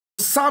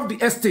serve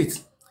the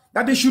estate,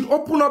 that they should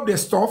open up their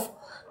stuff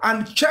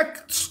and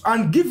check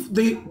and give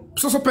the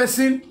social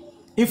person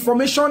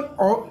information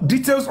or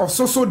details of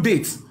social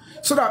dates,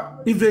 so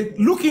that if they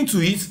look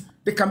into it,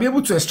 they can be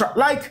able to extract.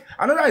 Like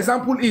another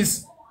example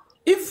is,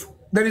 if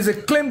there is a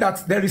claim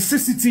that there is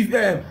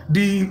CCTV,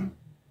 the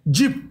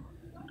Jeep,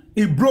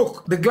 it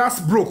broke, the glass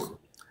broke.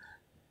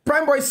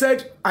 Prime Boy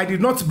said, I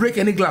did not break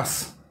any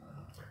glass.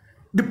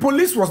 The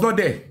police was not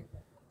there.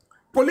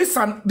 Police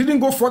didn't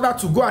go further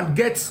to go and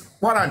get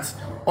warrants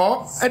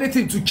or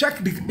anything to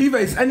check if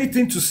there is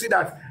anything to see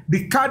that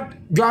the car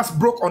glass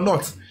broke or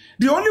not.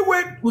 The only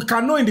way we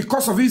can know in the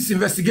course of this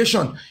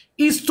investigation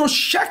is to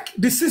check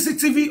the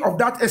CCTV of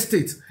that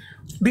estate.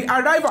 The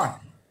arrival,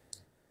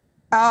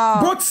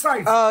 both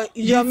sides.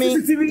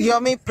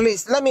 Yomi,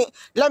 please let me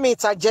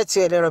interject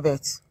you a little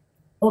bit.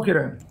 Okay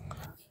then.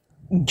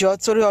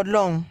 Jotori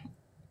Olong.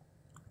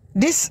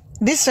 These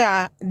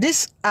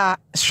are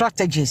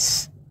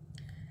strategies.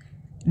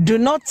 Do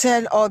not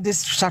tell all these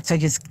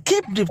strategies.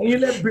 Keep this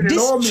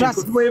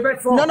strategy.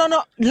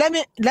 No.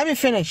 Let me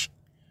finish.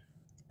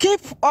 Keep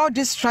all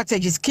these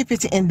strategies. Keep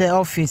it in the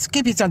office.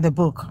 Keep it on the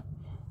book.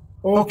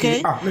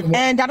 Okay.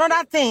 And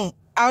another thing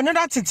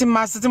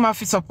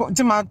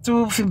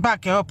to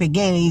feedback up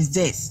again is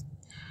this: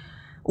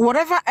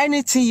 whatever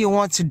anything you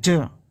want to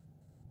do,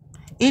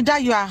 either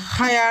you are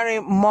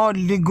hiring more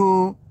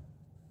legal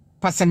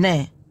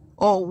personnel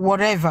or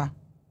whatever,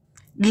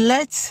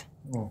 let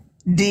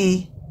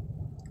the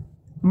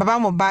Baba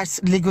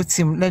Mohbad's legal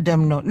team let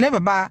them know. Let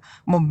Baba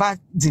Mohbad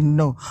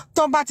know.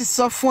 Toba ti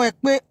sọ fún ẹ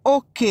pé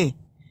okay,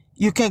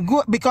 you can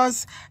go,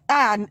 because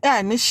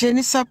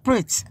initially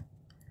separate.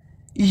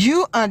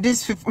 You and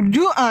these people,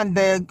 you and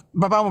the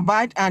Baba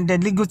Mohbad and the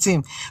legal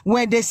team,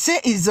 when they say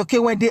it's okay,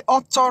 when they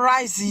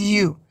authorize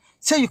you,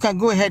 so you can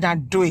go ahead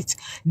and do it,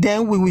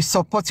 then we will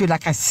support you,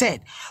 like I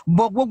said.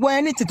 But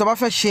anything to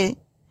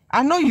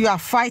I know you are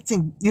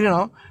fighting,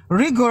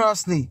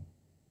 rigorously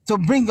to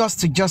bring us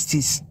to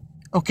justice.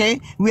 Okay,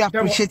 we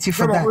appreciate you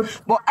for that.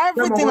 But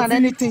everything and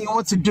anything you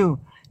want to do,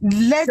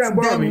 let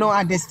them know,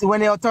 and when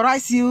they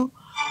authorize you,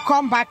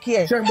 come back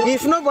here.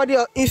 If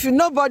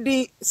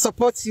nobody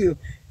supports you,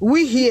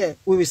 we here,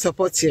 we will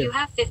support you. You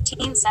have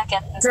 15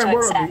 seconds to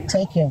accept.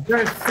 Thank you. You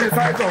have 10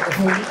 seconds to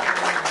accept.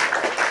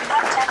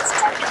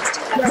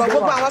 But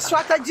our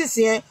strategies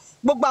here,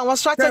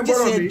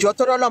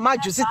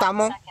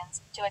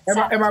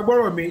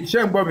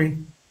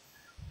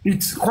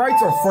 it's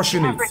quite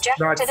unfortunate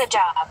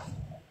that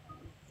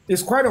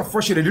it's quite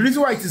unfortunate. The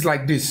reason why it is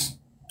like this,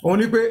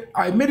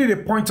 I made it a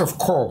point of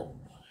call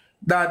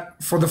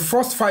that for the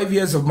first 5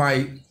 years of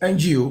my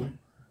NGO,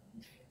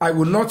 I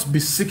will not be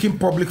seeking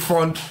public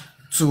fund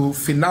to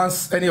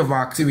finance any of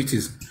my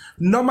activities.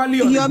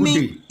 Normally on a good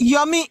day.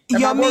 Yomi,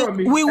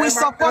 we will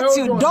support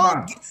you.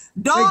 Don't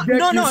tell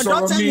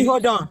me,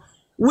 hold on.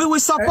 We will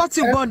support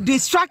you, but the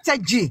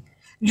strategy,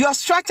 your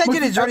strategy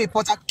is very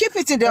important. Keep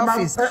it in the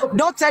office.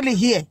 Don't tell it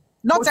here.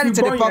 Don't tell it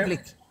to the public.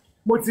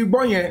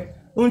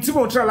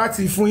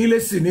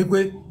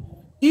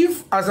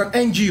 If as an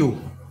NGO,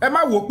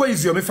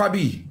 is Yomi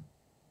Fabiyi,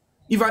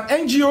 if an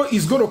NGO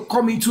is going to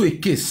come into a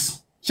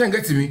case,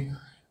 get to me,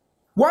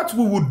 what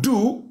we will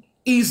do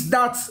is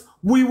that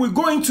we will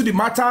go into the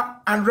matter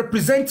and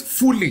represent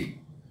fully,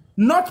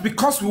 not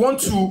because we want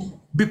to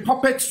be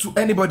puppets to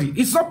anybody.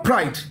 It's not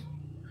pride.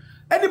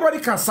 Anybody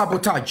can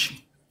sabotage.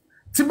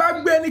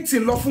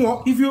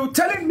 If you're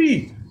telling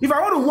me, if I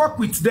want to work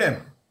with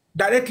them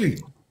directly,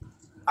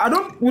 I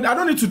don't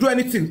need to do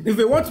anything. If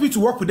they want me to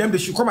work with them, they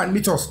should come and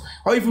meet us.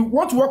 Or if you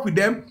want to work with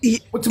them, Yomi,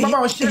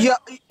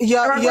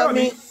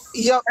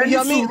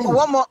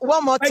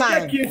 one more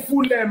time.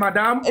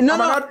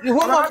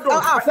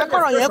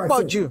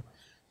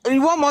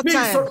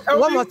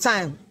 One more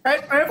time.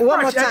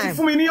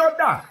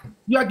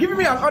 You are giving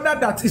me an order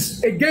that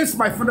is against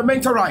my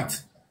fundamental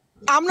right.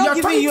 I'm not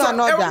giving you an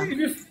order.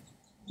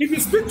 If you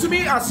speak to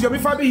me as Yomi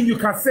Fabiyi, you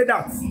can say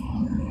that.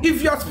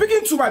 If you are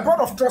speaking to my board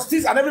of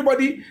trustees and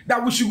everybody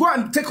that we should go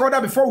and take order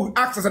before we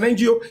act as an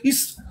NGO,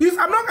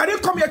 I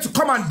didn't come here to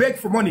come and beg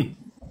for money.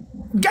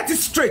 Get it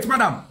straight,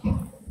 madam.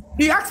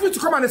 He asked me to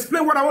come and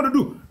explain what I want to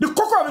do. The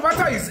core of the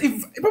matter is,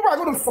 if people are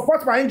going to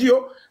support my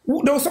NGO, we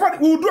will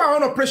do our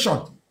own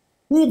operation.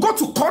 We will go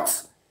to court.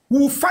 We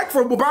will fight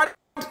for Mohbad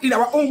in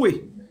our own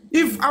way.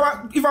 If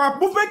our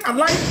movement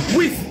aligns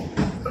with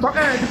the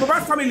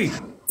Mohbad family,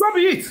 so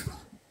be it.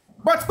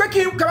 But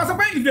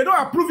if they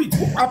don't approve it,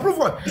 approve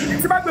what?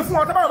 It's about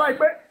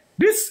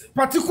this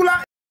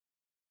particular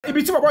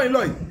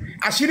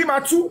Ashiri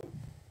Matu.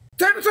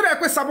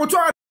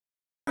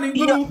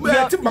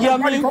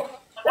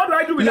 What do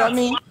I do with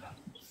Yomi, that?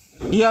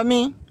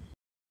 Yomi,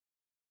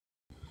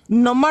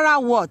 no matter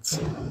what,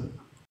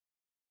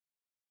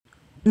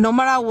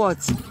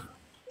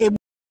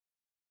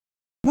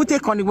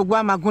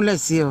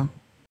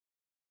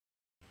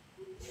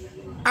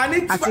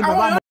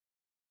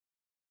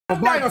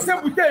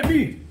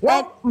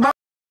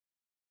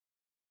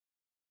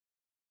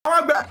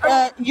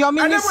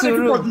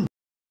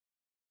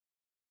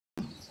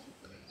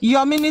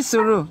 Yomi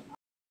Suru.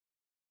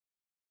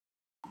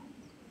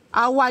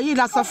 àwa yìí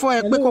la sọ fún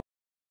ẹ pé kó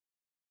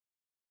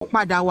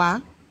padà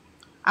wá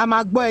a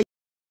máa gbọ́ ẹ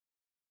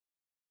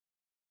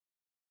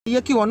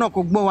yé kí wọn náà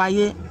kó gbọ́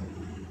wáyé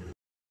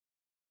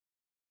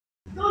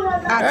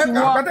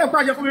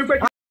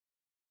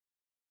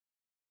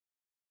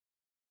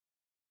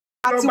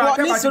àti wọ́n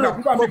ní sùúrù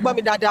kò gbọ́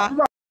mi dáadáa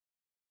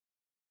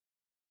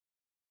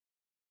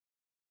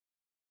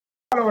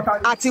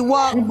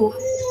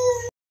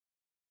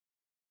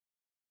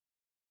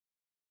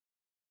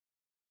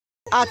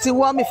àti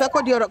wọ́n mi fẹ́ kó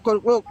di ọ̀rọ̀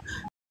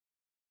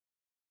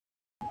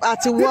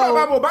àti wọ́n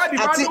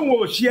àti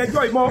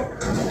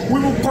we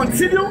will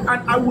continue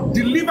and I will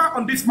deliver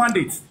on this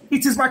mandate.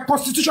 It is my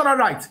constitutional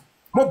right.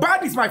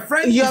 Mohbad is my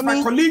friend, he's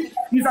my colleague,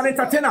 he's an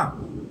entertainer.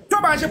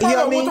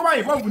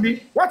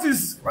 What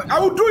is, I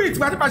will do it,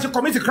 but I should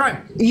commit a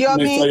crime.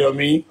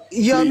 Yomi,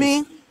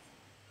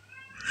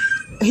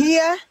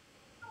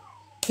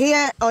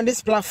 here on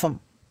this platform,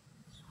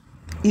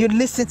 you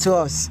listen to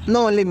us,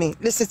 not only me,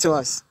 listen to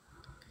us.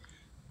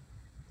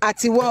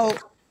 Àti wọ́n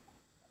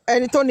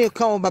ẹni tó ní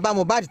kan bàbá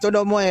Mohbad tó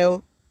dọ́mọ ẹ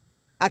o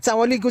àti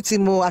àwọn legal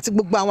team o àti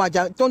gbogbo àwọn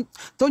àjà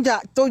tó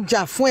ń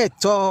jà fún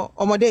ẹ̀tọ́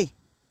ọmọdé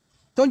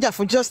tó ń jà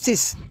fún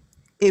justice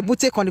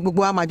èbúté kan ní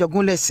gbogbo wa máa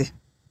jọgún lẹ́sẹ̀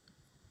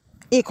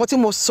nǹkan tí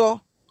mo sọ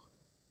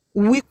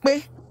wípé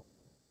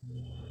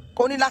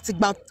o ní láti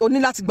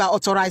gba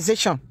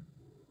authorization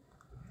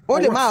ó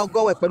lè máa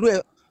ọgọ́wẹ̀ pẹ̀lú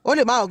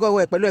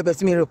ẹ̀bẹ̀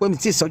tí mi rò pé mi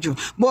ti sọ jù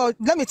but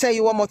let me tell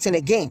you one more thing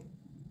again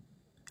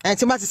and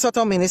tí má ti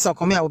sọ́tọ̀ mi ní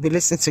sọ̀kan mi I will be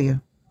listening to you.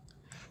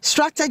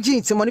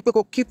 Strategy tí mo ní pé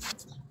kó keep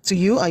to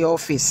you and your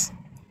office.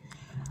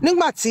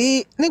 Nígbà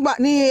tí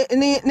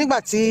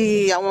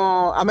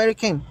àwọn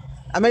American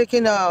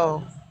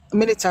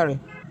military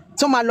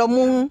tó máa lọ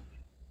mú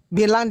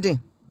Bin Laden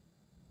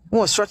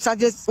wọn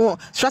strategies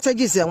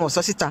wọn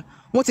sọ síta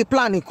wọn ti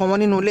plan nǹkan wọn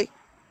nínú ilé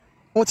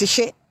wọn ti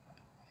ṣe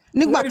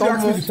nígbà tó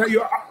mú.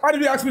 Why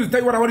did you ask me to tell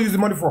you what I want to use the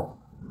money for?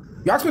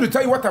 You asked me to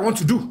tell you what I want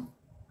to do.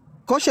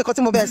 Kò ṣe nǹkan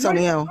tí mo bẹ́ẹ̀ sọ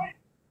nìyẹn o.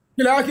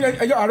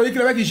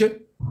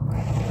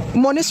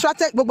 Mo ní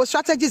gbogbo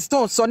strategies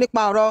tó ń sọ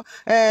nípa ọ̀rọ̀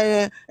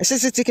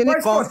CCTV kìíní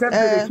kan.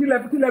 Kí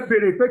lẹ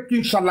bèrè pé kí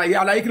n ṣàlàyé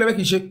àlàyé kí lẹ fẹ́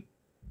kí n ṣe.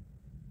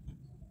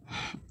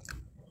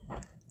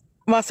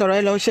 Má sọ̀rọ̀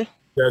ẹ lọ ṣe.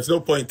 There's no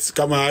point.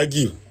 Come on,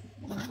 argue.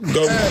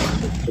 The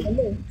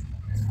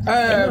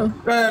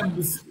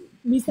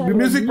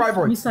music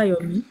pivot. Mr.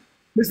 Yomi.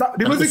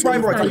 The music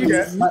pivot. Are you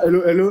there?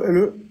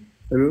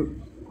 Hello.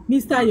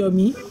 Mr.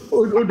 Yomi.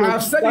 I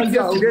have said it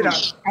yesterday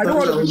that I don't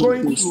want to be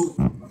going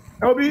to.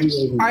 LB,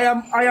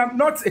 I am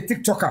not a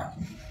TikToker,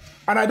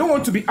 and I don't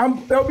want to be.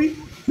 LB,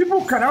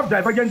 people can have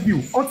divergent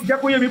view. On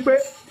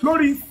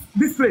Lori,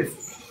 this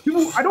place.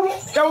 People, I don't.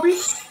 LB,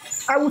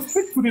 I will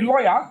speak to the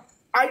lawyer.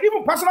 I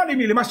even personally,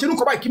 the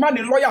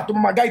lawyer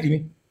to guide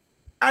me.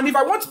 And if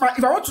I want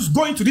to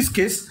go into this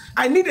case,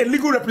 I need a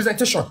legal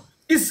representation.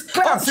 It's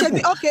clear and simple.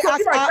 Okay, so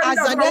as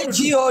an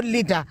NGO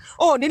leader,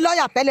 the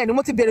lawyer pẹ̀lẹ́ ni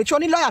mo ti bẹ̀rẹ̀ tí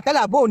ní lawyer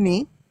pẹ̀lẹ́ àbò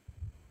ní.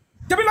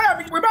 Tẹ́bí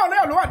lawyer we bá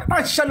lawyer ló wà tá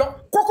ṣiṣẹ́ lọ.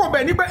 Kókó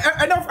bẹ̀ ní pé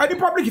any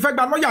public ìfẹ́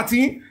gba lawyer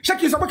tí ṣé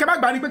kí n sọ pé kẹ́ bá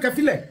gbà ní pé kẹ́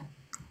filẹ̀.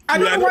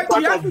 We are not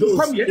part of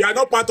those. We are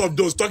not part of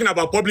those talking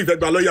about public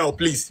federal lawyer,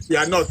 please. We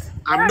are not.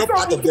 I'm not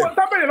part of them.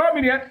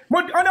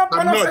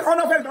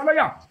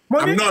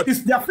 I'm not.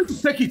 They are free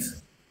to take it.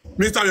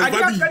 Mr. I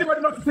didn't ask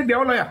anybody not to take their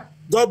own lawyer.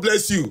 God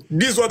bless you.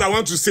 This is what I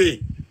want to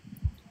say.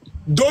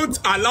 Don't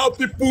allow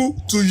people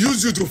to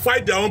use you to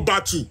fight their own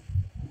battle.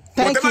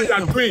 Whatever you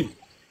are doing,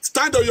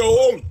 stand on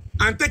your own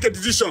and take a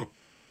decision.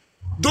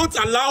 Don't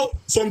allow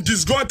some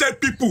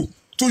disgruntled people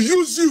to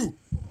use you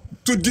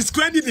to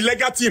discredit the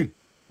legal team.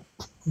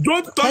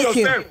 Don't turn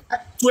yourself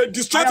to a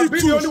destructive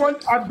tool.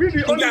 I've been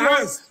the only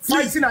one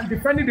fighting and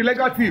defending the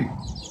legal team.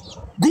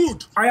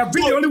 Good. I have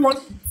been the only one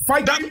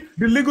fighting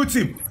the legal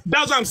team.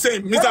 That's what I'm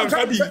saying, Mr.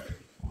 Fabiyi.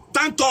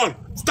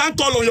 Stand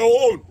tall on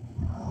your own.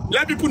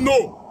 Let people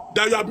know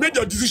that you have made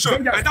your decision,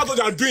 and that's what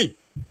you are doing.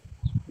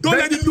 Don't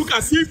let it look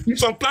as if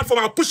some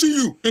platform are pushing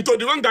you into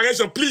the wrong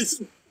direction, please.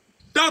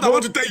 That's what I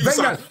want to tell you,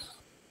 sir.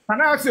 Can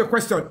I ask you a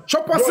question?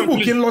 So possible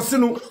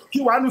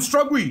can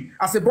struggle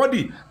as a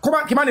body? Come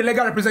on,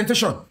 legal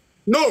representation.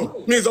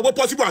 No, it's not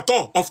possible at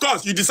all. Of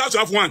course, you deserve to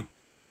have one.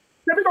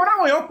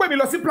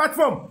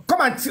 Platform.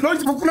 Come and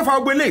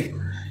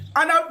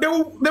they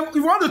will, if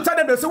you want to tell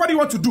them, they'll say, what do you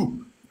want to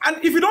do? And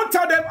if you don't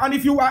tell them, and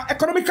if you are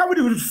economical with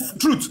the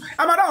truth,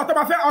 I want to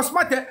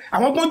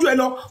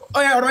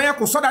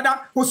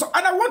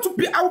and I want to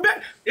be, I will be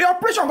the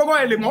operation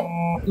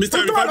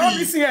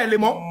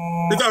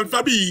Mr.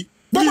 Fabiyi,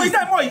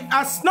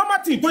 as normal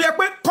thing,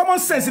 common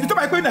sense, if you talk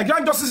about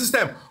Nigerian justice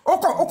system,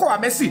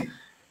 Messi.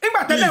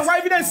 Why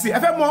evidence?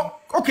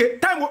 Okay,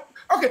 time.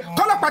 Okay,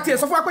 color party.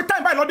 So for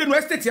time by London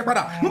estate here,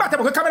 camera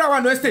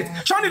one estate.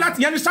 Showing that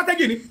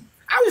strategy.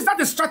 How is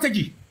that a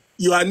strategy?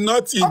 You are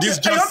not in this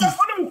justice.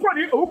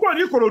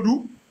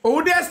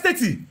 Who the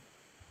estate?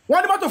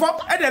 One about of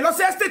and the lost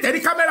estate any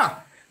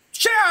camera.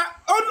 Share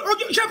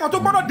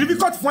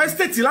difficult for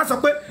estate.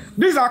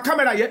 This is our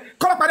camera here.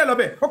 Color panel.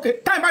 Okay,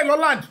 time by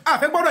land.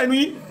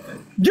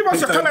 Give us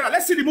your camera.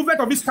 Let's see the movement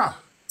of this car.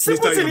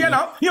 Simple thing here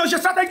now. Here's your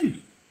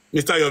strategy.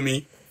 Mr.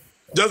 Yomi,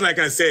 just like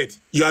I said,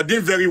 you are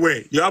doing very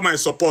well. You have my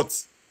support.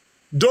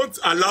 Don't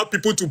allow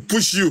people to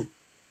push you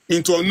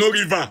into a no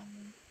river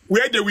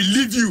where they will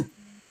leave you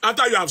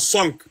after you have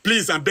sunk.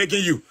 Please, I'm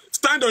begging you.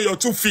 Stand on your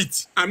 2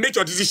 feet and make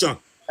your decision.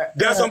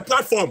 There are some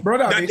platforms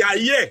that they are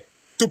here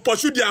to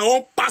pursue their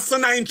own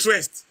personal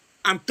interest.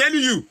 I'm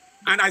telling you,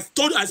 and I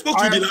spoke to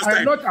you the last time.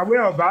 I'm not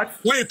aware of that.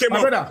 When you came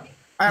up. Brother,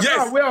 I'm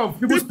not aware of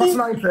people's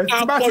personal interest.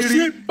 Are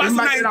pursuing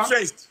personal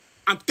interest.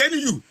 I'm telling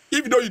you,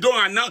 even though you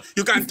don't announce,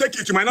 you can take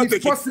it, you might not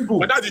take it.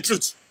 But that's the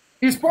truth.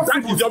 It's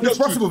possible. It's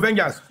possible,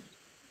 Vengas.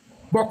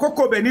 But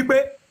Coco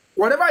Benipe,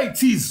 whatever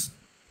it is,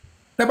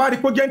 about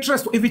the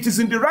interest, if it is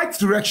in the right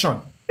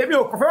direction, if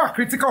you're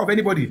critical of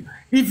anybody,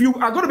 if you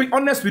are going to be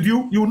honest with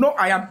you, you know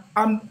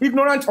I'm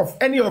ignorant of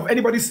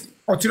anybody's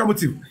ulterior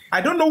motive.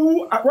 I don't know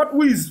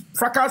who is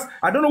fracas.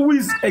 I don't know who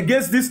is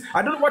against this.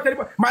 I don't know what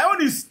anybody. My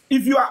own is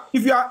if you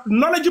are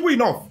knowledgeable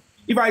enough.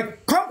 If I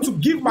come to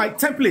give my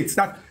templates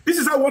that this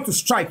is how I want to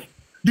strike,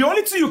 the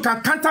only thing you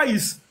can counter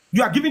is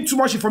you are giving too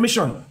much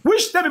information.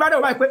 Which everybody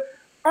will like,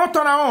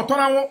 turn around.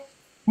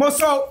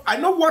 So I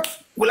know what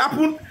will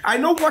happen. I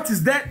know what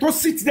is there. Don't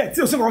sit there.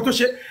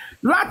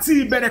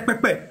 Láti bẹ̀rẹ̀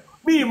pẹ̀pẹ̀,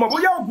 mi mọ̀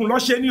bóyá ogun ló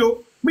ṣe ni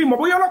o. Mi mọ̀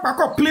bóyá ọlọ́pàá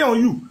kò play on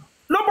you.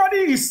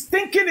 Nobody is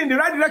thinking in the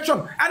right direction,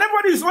 and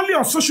everybody is only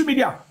on social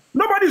media.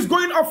 Nobody is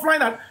going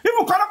offline, and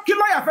even kí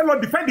lawyer fẹ́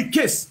lọ defend the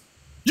case.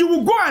 You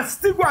will go and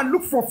still go and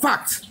look for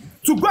facts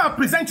to go and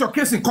present your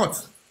case in court.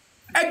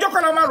 Ẹjọ́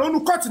kan ló máa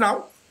ronú court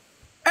now.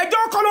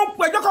 Ẹjọ́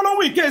kan ló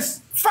win case.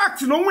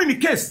 Fact ló win the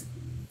case.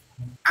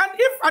 And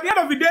if at the end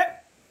of the day,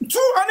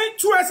 only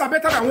 2 heads are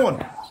better than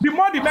 1, the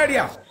more the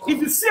merrier.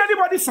 If you see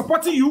anybody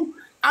supporting you,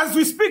 as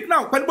we speak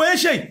now,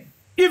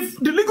 if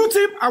the legal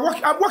team, I'm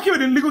working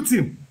with the legal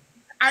team.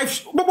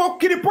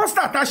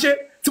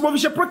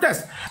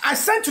 Protest. I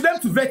sent to them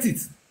to vet it.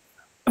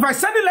 If I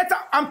send a letter,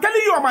 I'm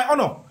telling you on my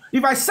honor.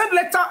 If I send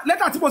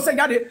letter to people saying,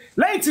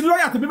 let it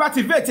lawyer to be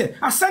vetted.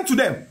 I sent to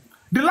them.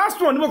 The last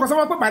one, because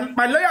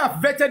my lawyer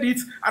have vetted it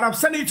and I'm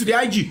sending it to the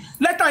IG.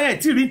 Letter here,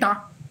 till winter.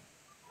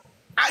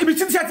 I be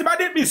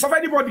about me, so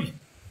anybody.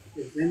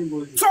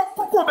 So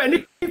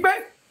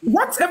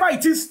whatever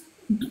it is,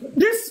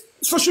 this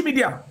social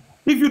media,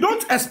 if you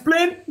don't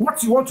explain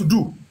what you want to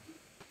do,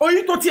 or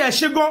you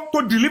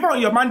to deliver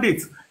on your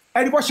mandate,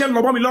 anybody shall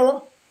love me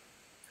lower.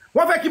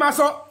 What if I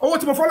saw, oh,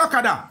 to follow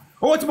Kada,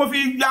 oh, to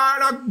be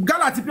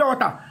Galati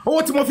Piota,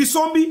 oh, to be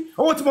zombie,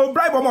 oh, to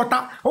bribe or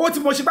mota, oh, to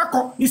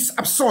Moshibako is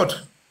absurd.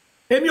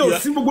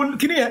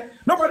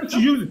 Nobody to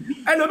use it.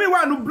 And me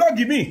want to blog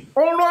me.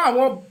 Oh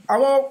no,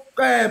 our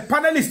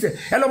panelist,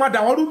 hello,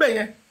 madam, or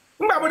Rube.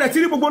 Mba ti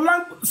gbogbo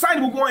sign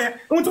gbogbo yẹn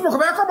ohun tí mo kàn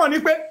fẹ́ kọ́mọ̀ ni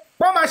pé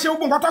wọ́n máa ṣe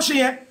gbogbo nǹkan tó ṣe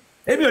yẹn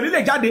èmi ò ní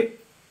lè jáde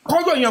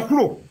kọ́yọ̀ yẹn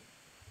kúrò.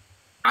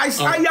 I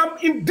am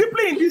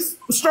deeply in this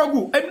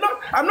struggle.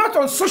 I'm not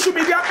on social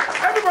media.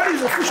 Everybody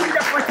is on social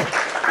media fighting.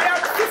 I am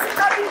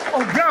physically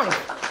on ground.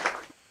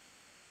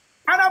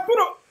 And I'm going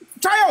to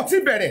try out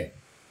to better.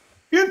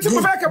 In tí mo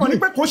fẹ́ kẹ́mọ̀ ni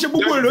pé kò ṣe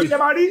gbogbo èrò yẹn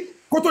máa rí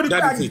kó tó di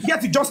pé I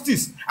get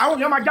justice. Àwọn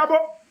èèyàn máa jábọ́.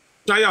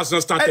 Trials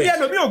not started. Ẹni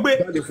ẹlòmíì ò gbé.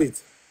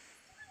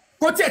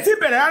 Kò tiẹ̀ tí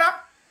bẹ̀rẹ̀ rárá.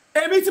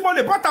 Èmi tí mo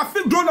lè bọ́ta fi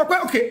dúró lọ pé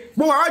okay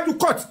mo wà wájú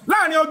court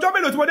láàrin ọjọ́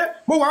mélòó tí mo dé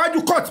mo wà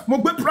wájú court mo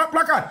gbé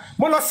placard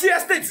mo lọ sí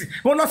estate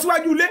mo lọ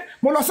síwájú ilé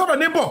mo lọ sọ́dọ̀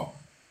neighbor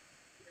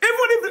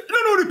even if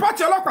nínú report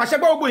ọlọ́pàá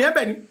àṣẹgbẹ́ gbogbo yẹn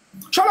bẹ̀ ni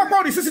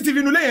ṣọlọ́pàá rí CCTV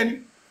inú ilé yẹn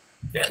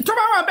ni tó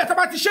bá wà bẹ́ẹ̀ tó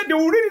bá ti ṣe they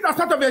will read it as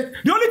part of it.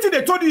 The only thing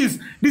they told you is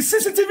the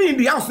CCTV in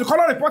the house the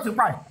colour report is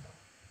fine.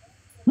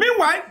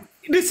 Meanwhile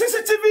the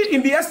CCTV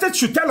in the estate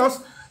should tell us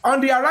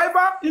on the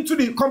arrival into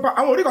the compound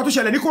àwọn orí kan tó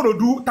ṣẹlẹ̀ ní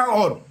Kòròdú town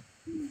hall.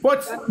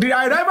 But the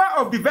arrival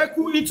of the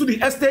vehicle into the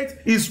estate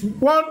is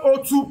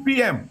 1:02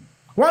 p.m.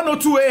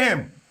 1:02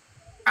 a.m.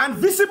 And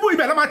visible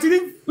ibẹ̀ la máa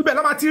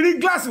ti rí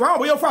glass wa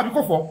bóyá fún àbí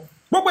kò fọ́.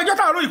 Gbogbo ẹjọ́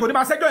táwọn olóyìn kò ní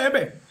máa ṣẹ́jọ́ yẹn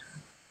bẹ̀.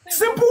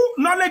 Simple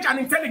knowledge and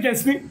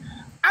intelligence ni.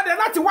 And then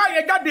láti wá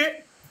yẹn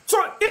jáde. So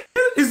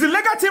is the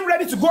legal team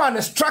ready to go and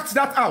extract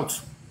that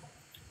out?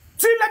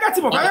 Tí legal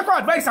team ọ̀gá yẹn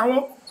advice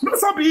àwọn no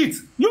so be it.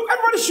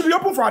 Everybody should be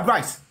open for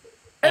advice.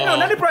 And no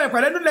any problem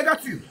pẹ̀lú any legal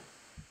team.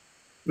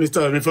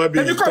 Mr. Yomi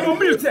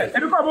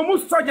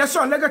Fabiyi.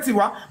 Suggestion negative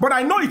one, but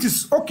I know it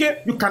is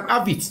okay. You can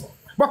have it.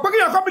 But when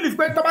you can't believe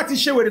that somebody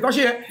share with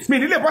it, me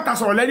really put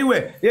us on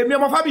anyway. Yomi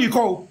Fabiyi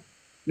call.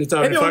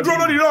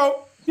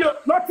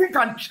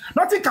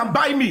 Nothing can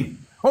buy me.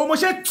 Oh, mo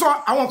ṣe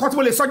tọ àwọn nǹkan tí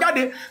mo lè sọ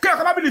jáde. Kí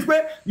ọkọ bá believe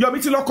pé Yomi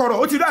ti lọ kọ̀rọ̀,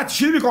 ó ti rí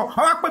àṣírí kan.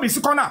 Ó wá pè mí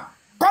sí corner.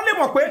 Kọ́ lè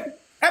mọ̀ pé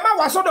ẹ má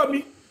wá sọ́dọ̀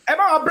mi, ẹ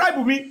má wá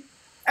bribe mi.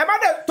 Ẹ má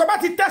dé tó bá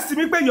ti test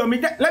mi pé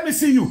Yomi, let me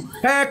see you.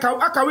 How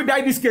can we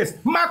die this case?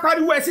 Má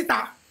pariwo ẹ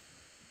síta.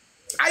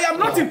 I am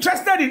not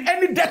interested in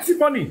any dirty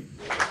money.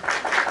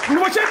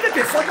 Mo ṣe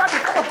tètè sọ jáde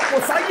kò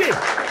sáyé.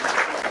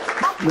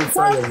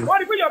 Wọ́n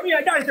ní pé Yomi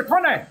ẹja ìṣe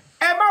corner.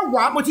 Ẹ má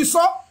wá mo ti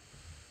sọ.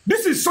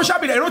 This is social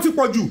media ẹ̀rọ ti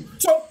pọ̀ jù.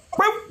 So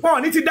pé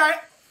wọn ní ti dá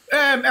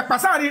ẹ̀pà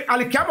sáàrin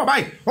àlìkíámọ̀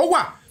báyìí ó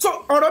wà.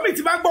 So ọ̀rọ̀ mi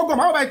ti máa ń gbọ́ngàn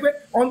máa wọ báyìí pé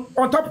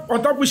on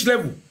top which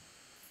level.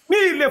 Mi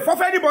lè fọ́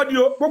fẹ́ anybody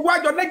o gbogbo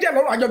àjọ nẹ́jẹ̀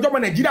lọ́rùn àjọjọ́ ọmọ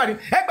Nàìjíríà ni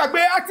ẹ gbàgbé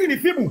acting ní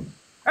fíìmù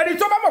ẹni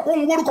tó bá mọ̀ kó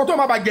ń worúkọ tó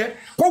máa bàjẹ́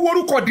kó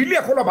worúkọ ìdílé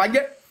ẹ̀ kó lọ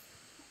bàjẹ́.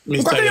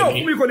 nǹkan tí yóò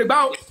fún mi kò lè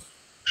gbá o.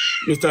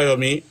 Mr.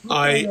 Yomi,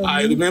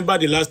 I remember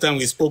the last time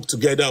we spoke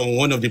together on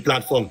one of the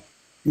platforms.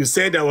 You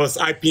said I was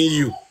hyping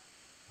you.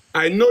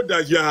 I know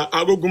that you are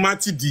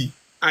Agogumatidi.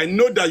 I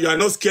know that you are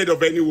not scared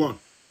of anyone.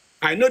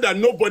 I know that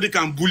nobody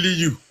can bully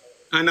you.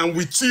 And I'm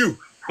with you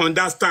on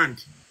that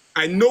stand.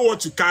 I know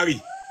what you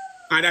carry.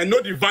 And I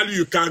know the value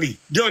you carry.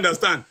 Do you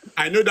understand?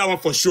 I know that one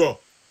for sure.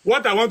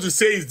 What I want to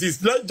say is this.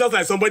 Just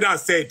like somebody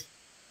has said,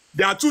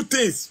 there are two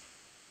things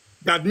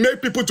that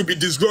make people to be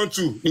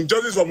disgruntled in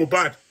justice for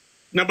Mohbad.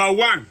 Number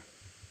one,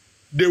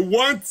 they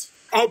want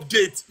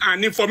updates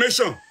and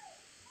information.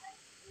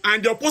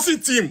 And the opposing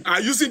team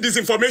are using this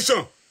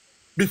information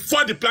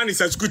before the plan is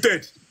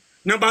executed.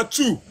 Number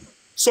two,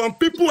 some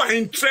people are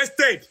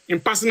interested in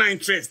personal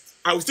interest.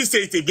 I will still say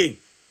it again.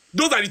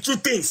 Those are the two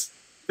things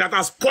that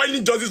are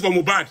spoiling justice for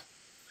Mohbad.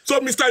 So,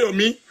 Mr.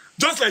 Yomi,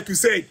 just like you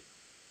said,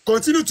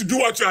 continue to do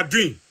what you are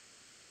doing.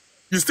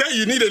 You say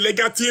you need a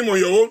legal team on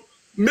your own.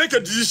 Make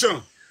a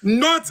decision,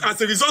 not as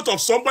a result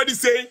of somebody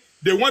saying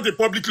they want a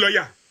public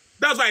lawyer.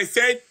 That's why I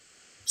said,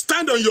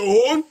 stand on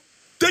your own,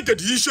 take a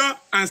decision,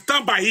 and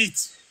stand by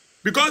it.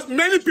 Because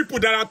many people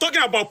that are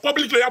talking about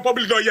public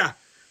lawyer,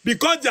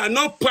 because they are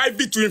not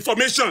private to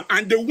information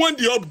and they want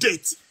the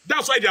update,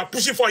 that's why they are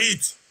pushing for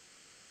it.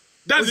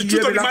 That's the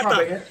truth of the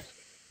matter. Yeah.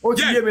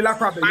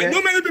 I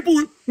know many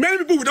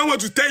people don't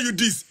want to tell you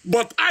this,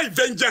 but I,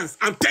 Vengeance,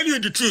 I'm telling you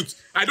the truth.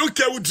 I don't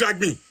care who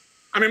drag me.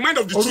 I'm a man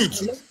of the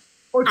truth.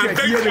 I'm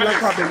very clear.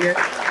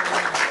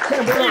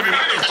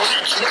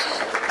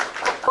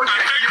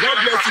 God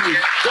bless you.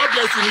 God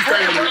bless you, Mr.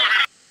 Yomi.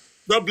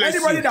 God bless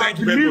you. Thank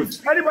you very much.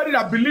 Anybody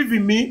that believes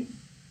in me,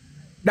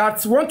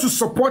 that want to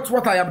support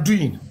what I am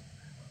doing,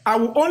 I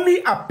will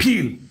only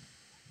appeal.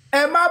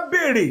 Emma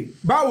Berry,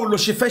 báwo ló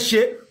ṣe fẹ́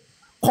ṣe,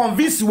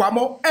 convince wa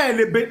mo,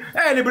 le bèrè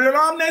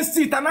lọ́wọ́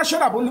Amnesty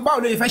International báwo ló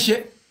fẹ́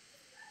ṣe.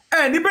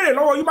 Ní bèrè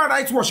lọ́wọ́ Human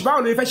Rights Watch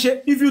báwo ló fẹ́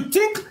ṣe. If you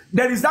think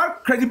there is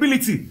that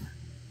credibility,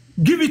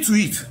 give it to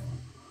it.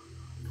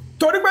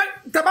 Torí pé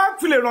tẹ́ bá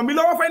fi lè ràn mí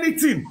lọ́wọ́ for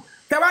anything,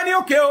 tẹ́ bá ní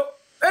okay o,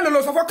 èló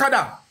ló sọ fún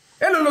kada,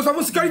 èló ló sọ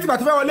fún security bá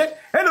tó fẹ́ wọlé,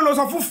 èló ló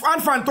sọ fún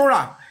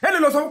fanfantora, èló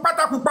ló sọ fún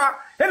pátákùpá,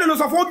 èló ló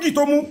sọ fún ogi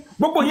tó mú,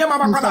 gbogbo yẹn máa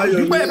padà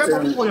dúpẹ́ ẹ̀fẹ́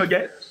kọ́ fún ọ̀yàn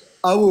jẹ́.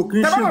 Awo kì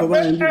í ṣe bàbá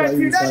yẹn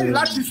nígbà yìí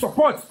láti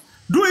support,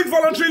 do it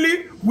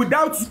voluntarily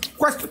without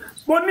question.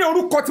 Mo ní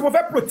orúkọ tí mo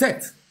fẹ́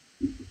protect.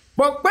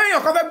 But pé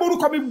èèyàn kan fẹ́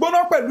gbórúkọ mi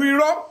gbóná pẹ̀lú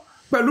irọ́,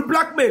 pẹ̀lú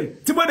blackmail,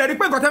 tí mo dẹ̀ rí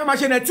pé nǹkan tẹ́ fẹ́ máa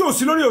ṣe nẹ̀ tí ò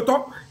sí lórí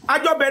òótọ́,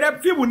 àjọ bẹ̀rẹ̀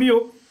fíìmù ni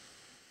o.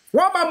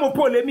 Wọ́n máa mọ̀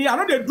pò lè mi,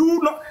 àná dè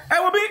dúró lọ. Ẹ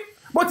wo bí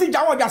mo ti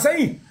jà wọn jà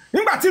sẹ́yìn.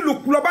 Nígbà tí ìlú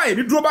lọ báyìí,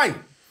 mi dúró báyìí.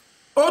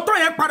 Òótọ́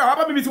yẹn padà wá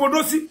bá mi tí mo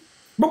dúró sí.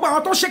 Gbogbo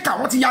àwọn tó ṣèkà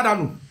wọ́n ti yá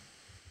dànù.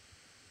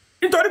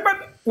 Nítorí pé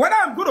whether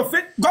I'm good or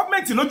fake,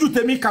 government lójú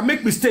tèmi can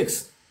make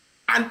mistakes.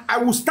 And I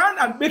will stand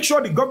and make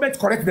sure the government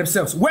correct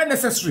themselves where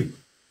necessary.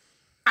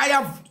 I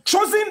have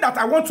chosen that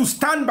I want to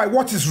stand by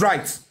what is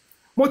right.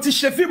 Mo ti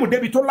ṣe fíìmù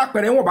débi tó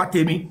lápẹ̀rẹ̀ wọn bá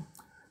tèmi.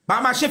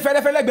 Màá ṣe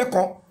fẹ́lẹ́fẹ́lẹ́ gbẹ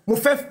kan, mo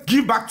fẹ́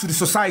give back to the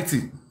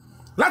society.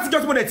 Láti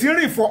jọ́ tí mo dẹ̀ ti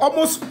rìn for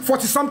almost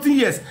 40 something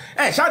years.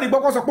 Ṣáà ní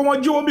gbọ́kọ́ sọ pé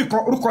wọ́n jí omi kan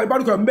orúkọ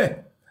ìbárúkọ ń bẹ̀.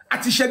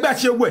 Àti ṣẹgbẹ́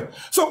àti ewu ẹ̀.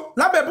 So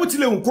lábẹ́ bó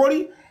tilẹ̀ hùn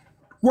kórí,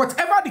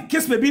 whatever the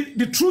case may be,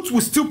 the truth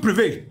will still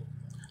prevail.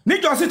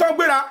 Níjọ́sí tó ń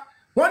gbéra,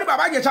 wọ́n ní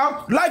bàbá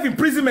Ìjẹ̀ṣà life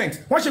imprisonment.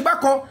 Wọ́n ṣe gbá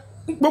kan,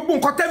 gbogbo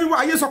nǹkan tẹ́bí wọ́n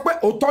ayé sọ pé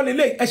òótọ́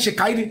lélẹ̀ ẹ̀ ṣe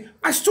káyé ni.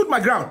 I stood my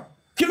ground.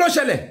 Kí ló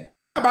ṣẹlẹ̀?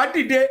 Bàbá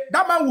dìde,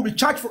 that man will be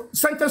charged for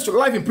sentenced to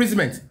life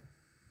imprisonment.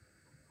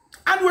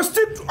 And we're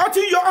still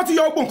ọtí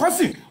yọ ogbó nǹkan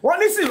sí. Wọ́n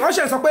ní sí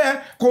ìránṣẹ́ sọ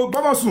pé kò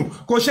gbọ́mọ̀ sùn,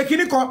 kò ṣe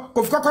kinní kan,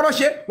 kò fi kọ́kọ́rọ́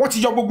ṣe, wọ́n ti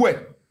yọ gbogbo ẹ̀.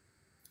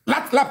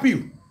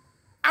 Lápìl.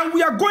 And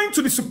we are going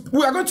to the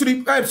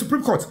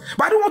Supreme Court.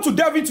 But I don't want to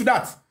delve into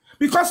that.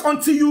 Because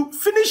until you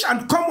finish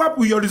and come up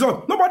with your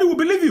result, nobody will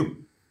believe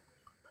you.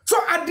 So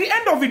at the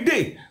end of the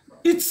day,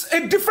 it's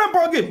a different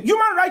ballgame.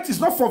 Human rights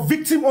is not for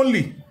victim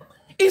only.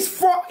 It's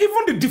for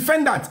even the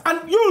defendant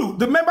and you,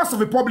 the members of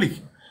the public.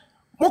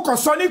 Mo kàn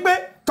sọ ní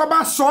pé tó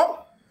bá sọ,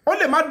 ó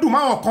lè má dùn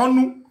máwọn kan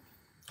nú.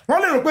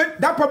 Wọ́n lè rò pé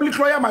that public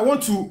lawyer might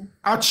want to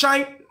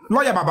outshine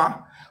lawyer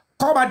Baba.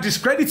 Call back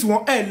discredit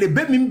wọn. Le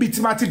be mi bi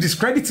ti ma ti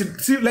discredit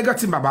legal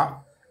team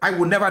Baba. I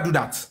will never do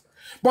that.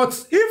 But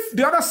if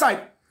the other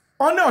side,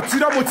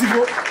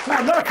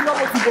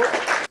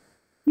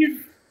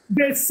 if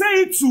they say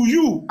it to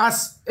you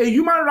as a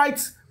human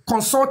rights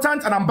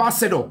consultant and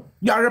ambassador,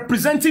 you are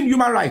representing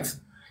human rights.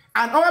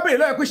 And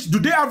do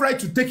they have right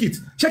to take it?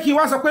 Check you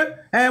was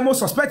a most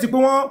suspect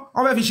one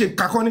of fish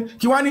kakoni,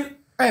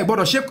 Kiwani,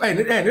 but shake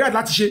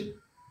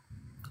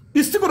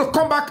he's still going to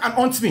come back and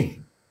haunt me.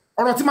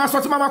 Or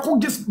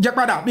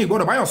Japada, me go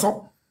to buy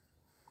yourself.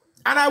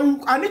 And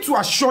I need to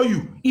assure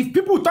you, if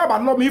people talk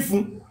about not me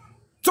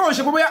so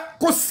achieve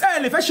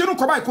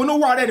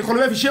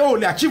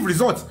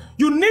results.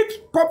 You need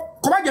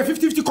get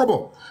 50-50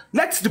 kobo.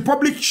 Let the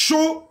public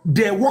show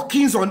their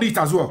workings on it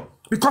as well.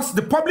 Because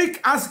the public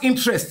has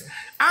interest.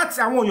 At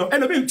I want you.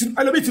 Elomi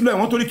to know I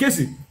want to the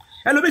case.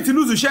 Elomi to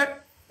lose the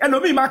share.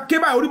 Elomi ma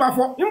keba ori ma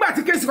for. Imba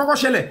ti case koko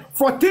shele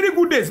for 3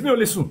 good days. Me o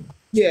listen.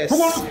 Yes.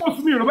 gbogbo orun post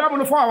mi ìrọ̀bẹ́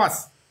àbúrò 4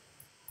 hours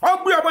ó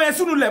gbé ọmọ yẹn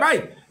sínú ilẹ̀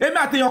báyìí èmi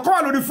àtẹ̀yàn kọ́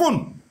wà lórí fóònù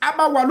a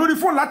máa wà lórí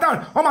fóònù látàn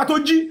wọ́n máa tó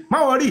jí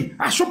máa wọ̀ rí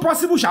aṣọ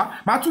possible ṣá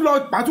máa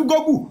tún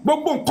gọ́gù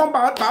gbogbo nǹkan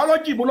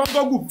biology mo lọ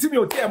gọ́gù tí mi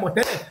ò tiẹ̀ mọ̀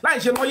tẹ́lẹ̀ láì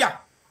ṣe lọ́ọ̀yà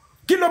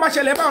kí ló máa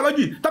ṣẹlẹ̀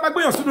biology tó bá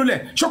gbéyàn sínú ilẹ̀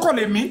ṣókò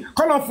lè mí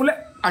kọ́ lọ́ fúnlẹ̀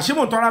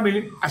àṣemọ̀ tọ́ra mi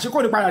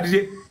àṣekò ní padà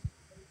dìde.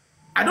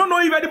 I don't know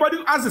if anybody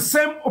has the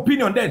same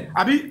opinion then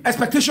àbí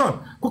expectation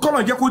kó kọ́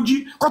lọ́n jẹ́ kó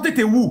jí kó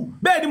tètè wù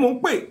bẹ́ẹ̀ ni mò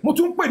ń pè mo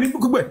tún ń pè ní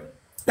gbogbo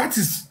that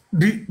is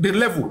the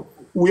level.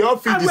 We all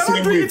feel and the same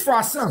way. We're not doing it for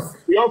ourselves.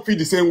 We all feel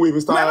the same way,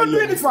 Mr. We're not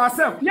doing it for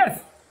ourselves.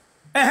 Yes.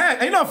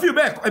 You know, feel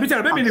back. I'm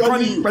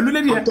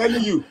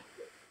telling you.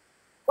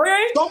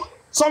 Okay?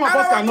 Some of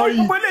us cannot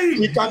eat.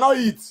 We cannot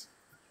eat.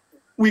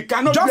 We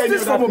cannot do any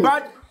Justice for other thing.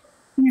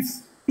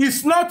 Mohbad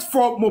is not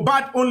for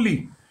Mohbad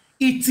only.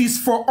 It is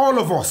for all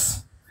of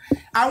us.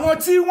 Àwọn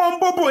tí wọ́n ń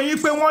bóbò yín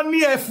pé wọ́n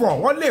ní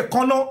ẹ̀fọ̀n, wọ́n lè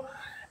kánná.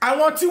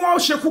 Àwọn tí wọ́n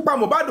ṣekú pa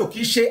Mohbad ò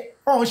kìí ṣe,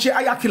 wọ́n ṣe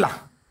ayakila.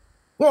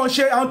 Wọ́n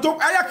ṣe àwọn tó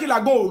ayakila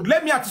go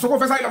lẹ́mí àti sọ́kọ́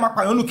fẹ́sà yọmọ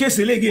pààyàn nù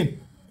kéèsì lé again.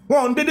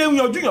 Wọ́n ń dédé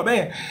yanjú yàn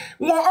bẹ́yẹn.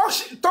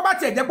 Wọ́n tó bá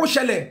tiẹ̀ jẹ́ kó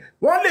ṣẹlẹ̀,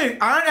 wọ́n lè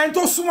ẹni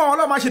tó súnmọ́ wọn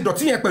lọ́ọ́ máa ṣe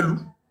dọ̀tí yẹn pẹ̀lú.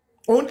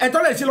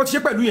 Ẹ̀tọ́ lè ṣe lọ́ ti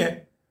ṣe pẹ̀lú yẹn.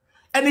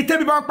 Ẹni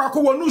tẹ́bí bá ń pa kó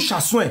wọnú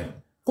ìṣàsùn ẹ̀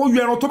kó yọ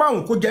ẹran tó bá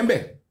wùn kó jẹ́ ń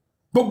bẹ̀.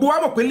 Gbogbo wa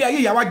mọ̀ pé ilé ayé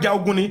ìyá wa ja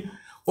ogun ni.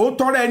 Ó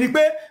tọrọ ẹni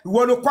pé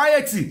ìwọ ló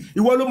quiet,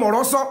 ìwọ ló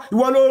mọ̀rọ̀ sọ,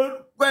 ìwọ ló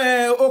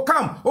o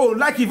calm, o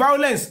like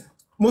violence.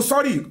 Mo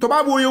sorry, tó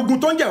bá wo ogun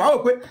tó ń jẹ wá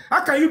wò pé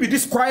how can you be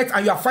this quiet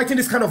and you are fighting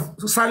this kind of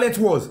silent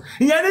wars?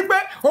 Ìyẹn ni pé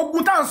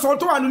ogun tá à ń sọ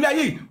tó wà nílé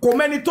ayé yìí kò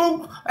mẹ́ni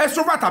tó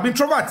extrovert àbí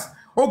introvert.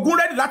 Ogun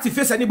ready láti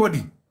face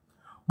anybody.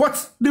 But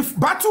the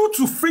battle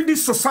to free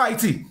this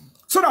society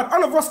so that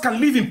all of us can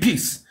live in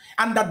peace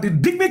and that the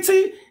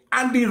dignity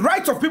and the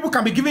rights of people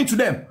can be given to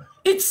them.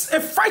 It's a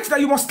fight that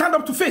you must stand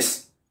up to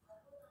face.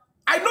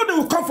 I know they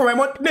will come for my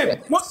name.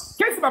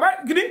 Case Baba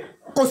Gidi,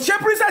 because she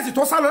princess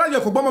to salo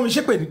láti ko bomo mi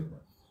ṣépè ni.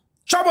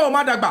 Chobo o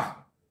ma dàgbà.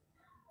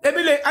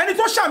 Emile, ẹni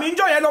tó ṣà mí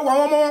njo yẹn lọ wo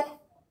àwọn ọmọ.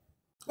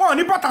 Wọ́n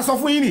ní bọ́tà sọ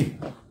fún yín ni.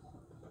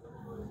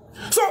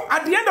 So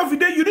at the end of the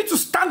day, you need to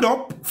stand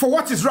up for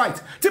what is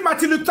right. Tí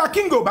Martin Luther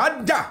King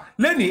bá jà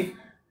lẹ́ni,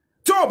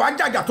 tí ó bá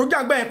jàjà tó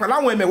jàgbẹ́ yẹn pẹ̀lú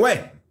àwọn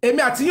ẹ̀mẹ̀wẹ̀,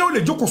 èmi àti yín ò lè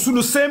jókòó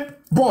sínú same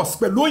boss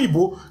pẹ̀lú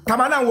òyìnbó,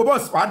 tamana wo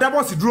boss, wá dá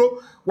boss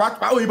dúró, wá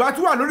òyìnbó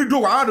tún wà lórí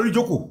dúró, wá lórí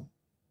jókòó.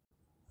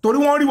 Torí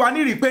wọ́n rí wa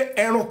ní rí pé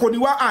ẹranko ni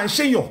wá à ń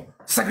ṣèyàn.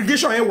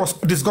 Segregation here was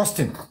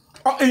disgusting.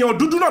 Èèyàn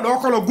dúdú náà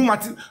lọ́kọ́ lọ gún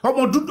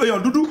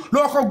èèyàn dúdú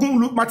lọ́kọ́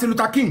gún Martin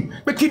Luther King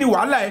pé kí ni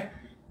wàhálà ẹ̀.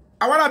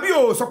 Àwọn arábí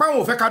ò sọ pé àwọn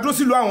ò fẹ́ ká dúró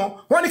sílùú àwọn.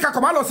 Wọ́n ní ká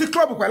kọ̀ máa lọ sí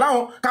club pẹ̀lú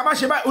àwọn ká má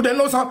ṣe báyìí ó dẹ̀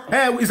ló sọ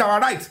is our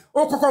right.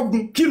 Ó kọ́kọ́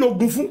gun kí ló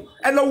gun fún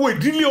ẹ lọ wo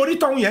ìdílé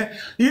onítọ̀hún yẹn.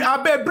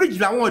 Abẹ́ bridge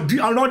làwọn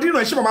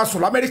ìrandíran ẹ̀ ṣì máa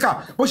sùn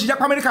l'Amẹ́ríkà. Bó ṣe jẹ́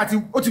pé Amẹ́ríkà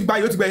ó ti gba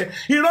yìí ó ti gbẹ yẹn.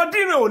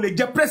 Ìrandíran ò lè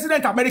jẹ́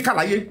president Amẹ́ríkà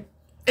láyé.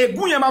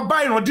 Ègún yẹn máa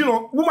bá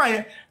ìrandíran woman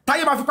yẹn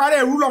táyé máa fi parẹ́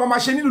ẹ̀rú lọ́wọ́ máa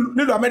ṣe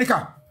nílùú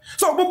Amẹ́ríkà.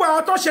 So gbogbo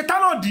àwọn tó ṣe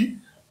tánàdì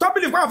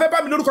tọ́bìlì fún àwọn fẹ́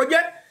bá mi lórúkọ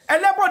jẹ́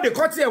ẹlẹ́bọ̀dẹ̀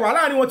kan tiẹ̀ wà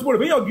láàrin wọn tí mo rò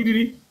pé yàn gidi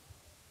ni.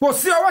 Kò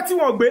sí ọwọ́ tí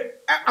wọ́n gbé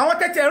àwọn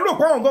tẹ́tẹ́ ń rò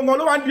pé àwọn gangan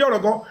ló wá ń di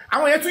ọ̀rọ̀ gan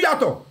àwọn yẹn tún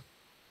yàtọ̀.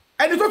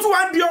 Ẹni tó tún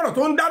wá ń di ọ̀rọ̀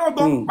tó ń dáná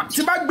gan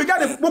tí bá gbé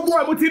jáde gbogbo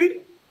ẹ̀ mo ti rí.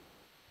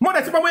 Mo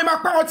dẹ̀ ti mọ bóyá máa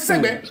pa wọn ti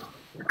sẹ́gbẹ̀ẹ́.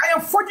 I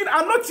am fortunate.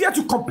 I'm not here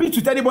to compete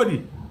with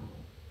anybody.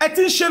 Ẹ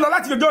ti ń ṣe lọ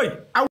láti ọjọ́ yìí.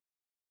 I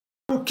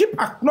will keep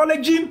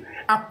acknowledging,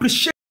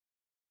 appreciating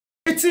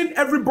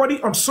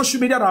everybody on social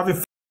media that have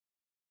been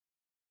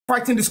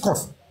fighting this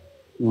cause.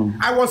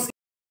 I was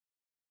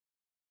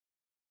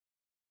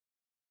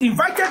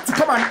invited to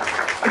come and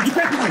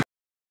educate people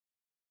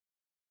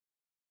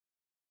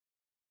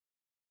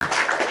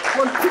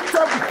on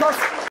TikTok because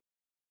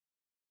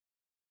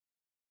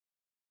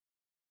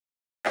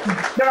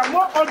there are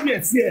more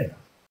audience here.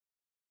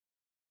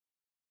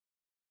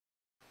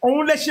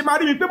 Òun lè ṣe máa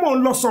rí mi pé mò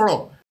ń lọ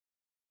sọ̀rọ̀.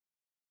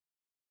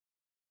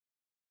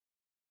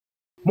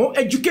 Mo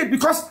educate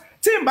because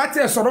tí n bá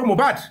tiẹ̀ sọ̀rọ̀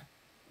Mohbad,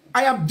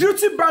 I am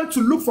duty bound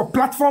to look for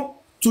platform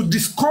to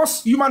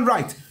discuss human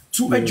rights,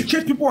 to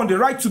educate people on the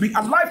right to be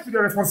alive to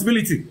their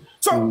responsibility.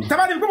 So,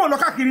 tabani people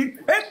look at kiri,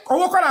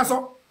 owó kọ́ la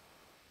sọ.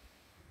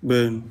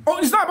 Ben. Oh,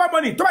 it's not about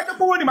money. Tó bá jẹ́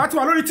pé owó ni màá ti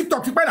wà lórí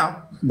TikTok ti pẹ́ náà.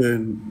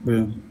 Ben.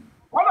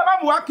 Wọ́n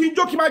bá mú wa kí n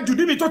jó kí n máa jù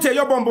dí mi tó tiẹ̀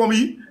yọ bọ̀m̀bọ̀m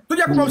yìí, tó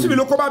jẹ́ pé mo sì mi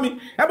ló kó bá mi.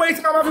 Ẹ bọ́ yìí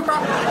tí máa fi pa.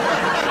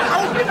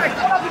 I will be like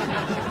other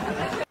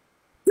people.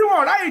 Tí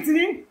wọ́n ráyè ti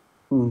ní.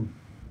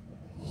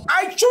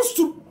 I choose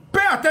to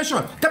pay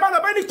attention. Tẹ́bá lọ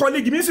bẹ́ẹ̀ ní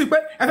colleague mi sì pé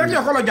ẹ fẹ́ kí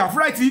ọkọ lọ jà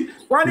fúráì tí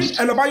wọ́n ní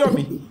ẹ lọ bá yọ̀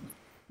mí.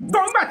 Tó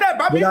ń gbà tẹ́ ẹ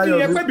bá mi kí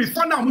yẹn pé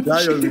before now mo ti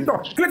ṣe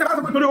TikTok. Kí ló tẹ́ bá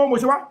sọ pé torí owó mo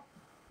ṣe wá?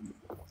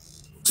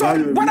 So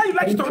whether you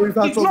like it or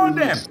not, ignore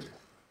them.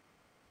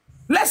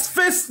 Let's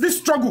face this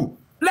struggle.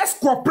 Let's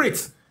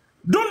cooperate.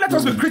 Don't let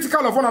us be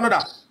critical of one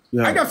another.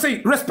 I can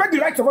say respect the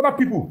rights of other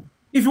people.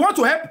 If you want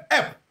to help,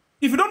 help.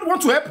 If you don't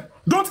want to help,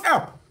 don't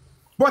help.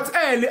 But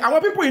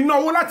àwọn people in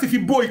know láti fi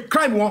bo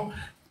crime wọn.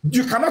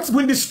 You cannot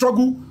win this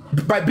struggle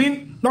by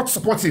being not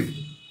supportive.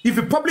 If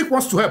the public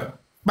wants to help,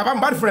 Baba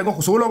Mbadi for go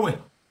so long way.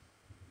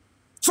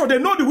 So they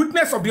know the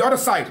weakness of the other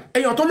side.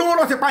 And you to lowo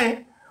lo ti pa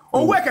yen.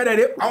 Owo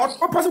ekedere,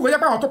 àwọn possible go je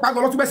pa àwọn tó pa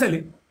gan lo tún bese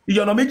le.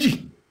 Ìyọ̀nà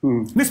méjì.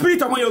 ní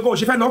spirit ọmọ yẹn gan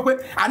òṣèfẹ́ náà pé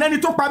àná ẹni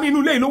tó pa mí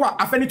inú ilé yìí ló wà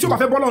àfẹni tí ó bá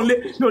fẹ́ bọ́lọ̀ ńlé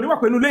ní oníwà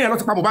pé inú ilé yẹn ló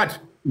ti pa Mohbad.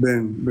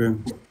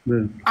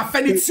 bẹ́ẹ̀.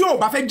 àfẹni tí ò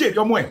bá fẹ́ jèrè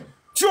ọmọ ẹ̀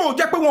tí ò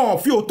jẹ́ pé wọn ò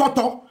fi òótọ́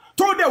tọ́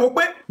tó dẹ̀ wò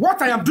pé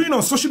what I am doing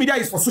on social media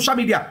is for social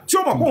media tí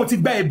ó mọ̀ pé òun ti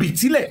gba ẹ̀bì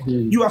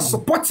tílẹ̀ you are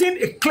supporting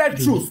a clear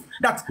truth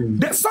that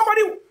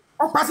somebody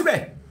ọ̀pá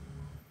síbẹ̀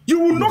you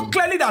will know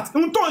clearly that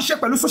n tó ń ṣe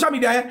pẹ̀lú social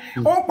media yẹn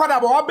ó ń padà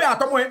bọ̀ wá bẹ́ẹ̀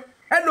àtọmọ ẹ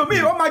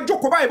ẹlòmíì ó máa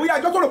jókòó báyìí bóyá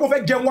ẹjọ́ tó lò kó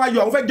fẹ́ jẹun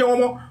ayọ̀ àwọn fẹ́ jẹun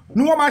ọmọ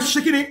ni wọ́n máa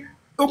ṣe kí ni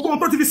ohun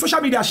tó ti fi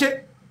social media ṣe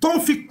tó ń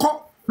fi kọ́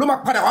ló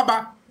máa padà wá bá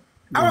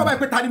àwọn ọba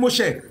ìpè ta ni mo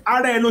ṣe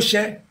ara ẹ ló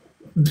ṣe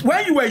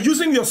when you were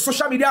using your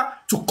social media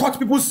to cut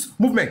people's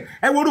movement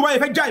ẹ wo olúwa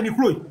yẹn fẹ́ já ẹ̀mí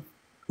kúrò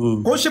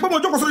yìí kò ṣe pé mo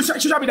jókòó sórí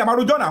social media máa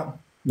rojọ́ náà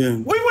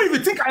even if you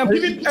think I am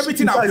giving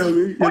everything out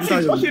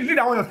ó ṣe rí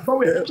àwọn èèyàn tó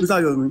wẹ̀.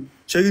 Mr. Yomi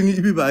ṣe rí ní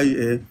ibi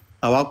báyìí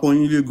àwa pọn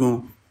yín lé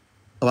gan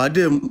àwa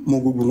dẹ̀ mọ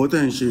gbogbo nǹkan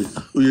tẹ̀ ń ṣe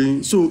òye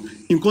yín so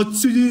nǹkan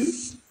tí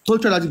tó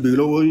tẹ̀ láti béèrè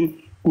lọ́wọ́ yín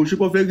kò ṣe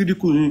kó fẹ́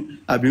rídíkù yín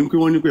àbí pé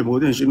wọ́n ní pé ẹ̀bọ̀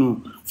tẹ̀ ń ṣe nù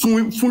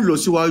fún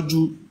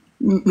ìlọsíwájú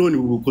náà ní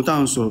gbogbo nǹkan tá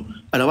à ń sọ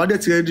àdàwà dẹ̀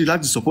ti rẹ́dí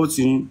láti support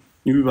yín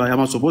níbi báyìí a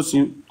máa support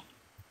yín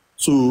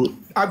so.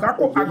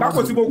 àgbákò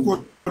tí mo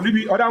kò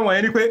níbi ọ̀dà wọn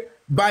yẹn ni pé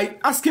by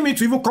asking me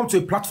to even come to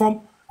a platform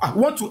I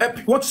want to help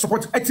want to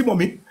support ẹ ti mọ̀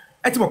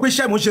pé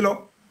iṣẹ́ mo ń ṣe lọ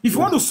if you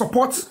want to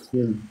support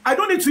I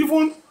don't need to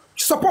even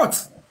support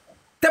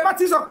tẹ bá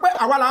ti sọ pé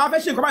àwa làwọn fẹ́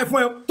ṣe nǹkan báyìí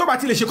fún ẹ tó bá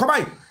ti lè ṣe nǹkan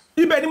báyìí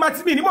ibẹ̀ ni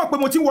mi ní mọ̀ pé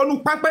mo ti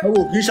wọnú páńpẹ́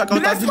àwọn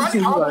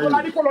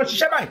ọmọlá ní kó lọ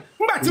ṣiṣẹ́ báyìí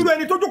nígbà tí irú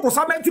ẹni tó jókòó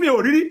sábẹ́ tí mi ò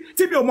rírí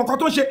tí mi ò mọ̀ nǹkan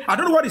tó ń ṣe I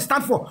don't know what it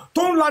stand for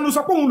tó ń lanu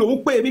sọ pé òun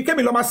lòun pé èmi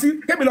kémi lọ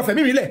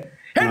fẹ̀mí mi lẹ̀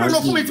ẹni ló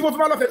fún mi tí mo fi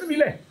máa lọ fẹ̀mí mi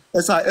lẹ̀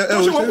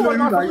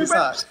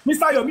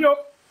Mr. Yomi o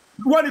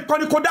wọ́n nìkan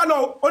ni kò dá lọ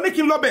ó ní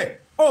kí n lọ bẹ̀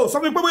o sọ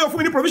fún mi pé bóyá o fún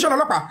mi ní provision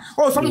ọlọ́pàá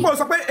o sọ fún mi pé o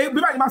sọ pé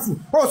bí báyìí máa sùn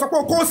o sọ pé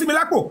o kó sí mi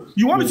lápò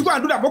you want me to go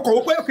and do that mo kọ̀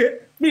wó pé ok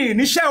mi ì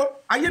níṣẹ́ o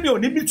ayé mi ò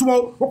ní bí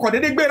túmọ̀ o kọ̀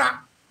déédéé gbéra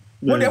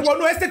mo dẹ̀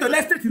wọnú estate ọ̀lẹ́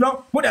estate lọ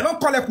mo dẹ̀ lọ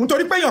kọlẹ̀kùn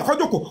torí pé èèyàn kan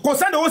jókòó kò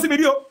send owó sí mi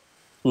rí o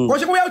kò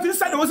ṣe bóyá o ti ń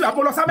send owó sí mi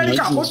àpò lọ sí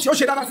Amẹ́ríkà ó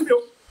ṣe dáadáa sí mi o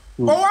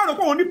owó àrùn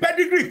pé òun ní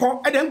pedigree kan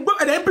ẹ̀dẹ̀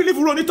ń believe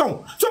ru onítọ̀hún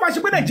tí ó bá ṣe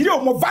pé Nàìjíríà ò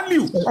mọ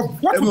value of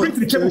what we bring to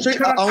the table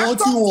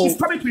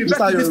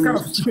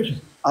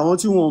àwọn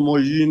tí wọn mọ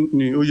yìí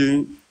ni ó yẹ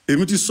yín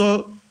èmi ti sọ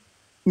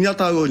ní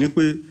àtàrọ ni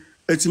pé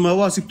ẹ ti máa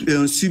wá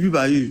sí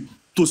bíbá yìí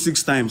tó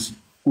 6 times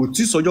kò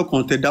tí sọjọ́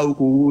kan tẹ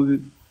dárúkọ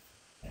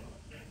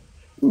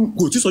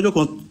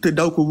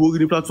owó rí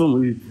ní platform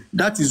yìí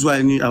that is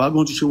why ni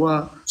àbágbọ́n ti ṣe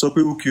wá sọ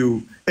pé okay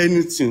o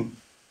anything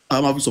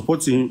a máa fi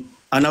support yín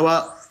and àwa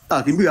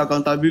àkínbí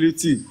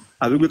accountability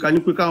àbí pé ká ní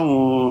pé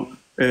káwọn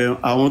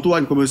àwọn tó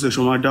wà ní comment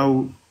section máa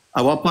dáwó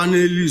àwa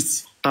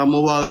panelist tá a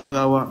mọ́ wá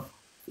ara wa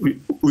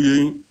oyè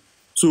yín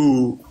so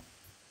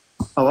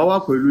àwa wà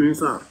pẹ̀lú yín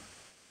sáà.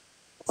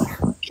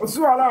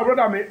 So,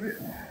 brother,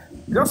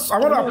 I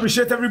want to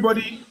appreciate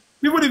everybody,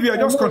 even if you are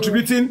just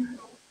contributing.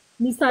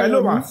 Mr.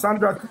 Hello, ma,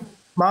 Sandra,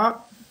 ma.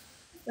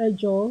 Ẹ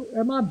jọ̀ọ́,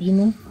 ẹ má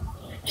bínú.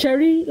 Ṣé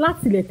rí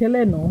láti ilẹ̀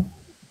tẹ́lẹ̀ náà,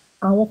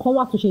 àwọn kan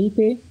wà tó ṣe yí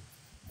pé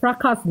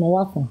fracas náà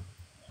wà fún.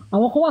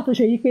 Àwọn kan wà tó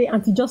ṣe yí pé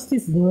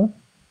anti-justice ni wọ́n.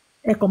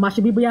 Ẹ kàn máa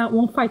ṣe bí bóyá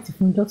wọ́n fight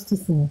fún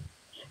justice wọn.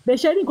 Bẹ́ẹ̀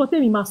ṣe rí nǹkan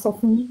tèmi máa sọ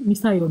fún yín,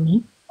 Mr. Yomi,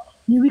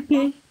 ni wípé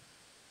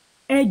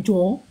ẹ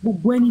jọ̀ọ́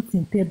gbogbo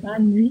anything tẹ́ bá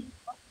ń rí.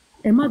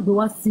 Ẹ má gbé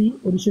wá sí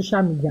orí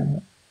social media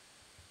mọ́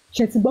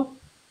ṣe ti gbọ́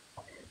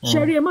ṣe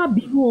rí ẹ má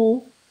bínú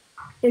o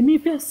èmi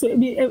fẹ́ sọ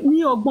ní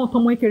ọgbọ́n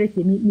tọmọ ìkéré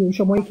tèmi mi ò ń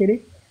ṣọmọ ìkéré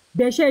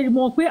bẹ́ẹ̀ ṣe rí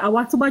mọ̀ pé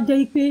àwa tó bá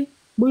jẹ́ pé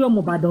bóyá ọmọ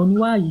Ìbàdàn ni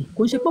wá yìí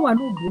kò ṣe pé wà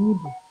ní òbí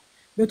níbò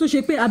bẹ́ẹ̀ tó ṣe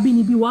pé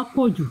abínibí wa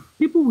pọ̀ jù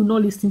people will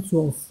not listen to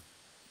us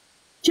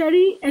ṣe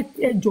rí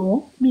ẹ jọ̀ọ́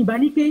mi ìbá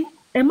ní pé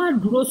ẹ má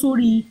dúró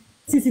sórí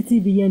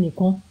CCTV yẹn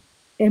nìkan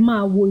ẹ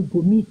máa wo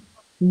ibòmíì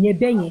ìyẹn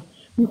bẹ́ẹ̀ yẹn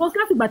because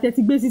láti ìgbà tẹ́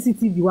ti gbé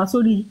CCTV wá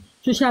sórí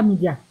social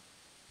media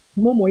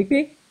mo mọ̀ pé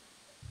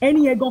ẹni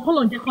yẹn gan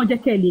kọ́lọ̀ ń jẹ́ kán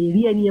jẹ́ kẹ́ ẹ lè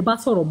rí ẹni yẹn bá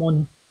sọ̀rọ̀ mọ́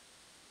ni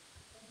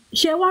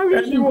ṣe wá rí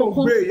nǹkan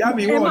kan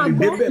ẹ máa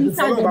gbọ́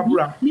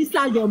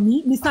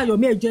Mr.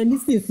 Yomi ẹjọ́ ẹ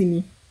nísinsìnyí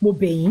mo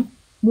bẹ̀ yín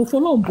mo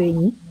fọlọ́run bẹ̀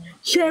yín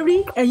ṣe rí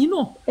ẹ̀yin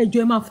náà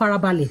ẹjọ́ ẹ máa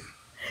farabalẹ̀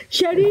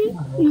ṣe rí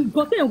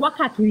nǹkan tẹ̀ ń wá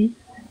káàkiri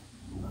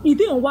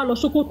ìdí ẹ̀ ń wá lọ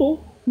ṣòkòtò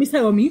Mr.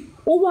 Yomi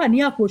ó wà ní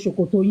àpò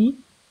ṣòkòtò yín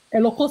ẹ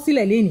lọ kọ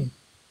sílẹ̀ lẹ́nìí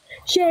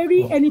ṣe rí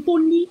ẹni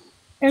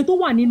tó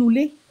wà nínú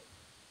ilé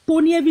tó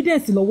ní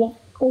evidence lọ́wọ́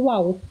ó wà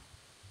o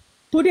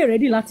tó dé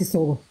ready láti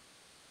sọ̀rọ̀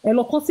ẹ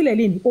lọ kọ sílẹ̀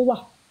lẹ́nìí ó wà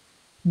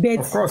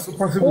but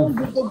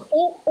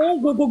ó ń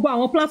gbogbo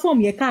àwọn platform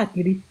yẹn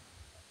káàkiri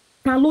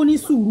ta ló ní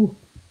sùúrù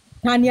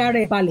ta ní ara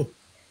ẹ̀ balẹ̀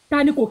ta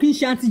ni kò kí ń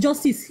ṣe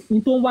anti-justice ní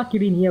tó ń wá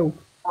kiri nìyẹn o.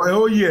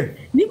 ó yẹ.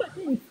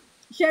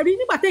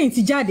 nígbà tẹ́yìn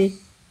ti jáde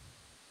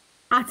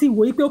àti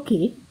wò yí pé òkè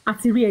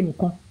àti rí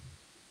ẹnìkan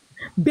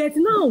but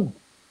now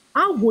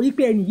á wò yí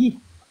pé ẹnì yìí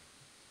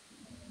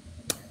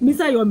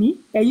Mr. Yomi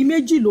ẹ̀yin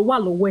méjì ló wà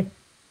lọ́wọ́ ẹ̀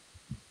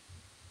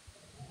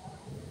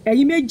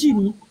ẹ̀yin méjì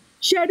ni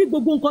ṣé rí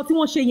gbogbo nǹkan tí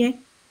wọ́n ṣe yẹn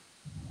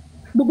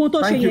gbogbo tó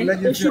ṣe yẹn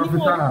èṣù ní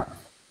wọn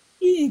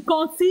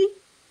nǹkan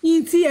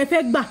tí ẹ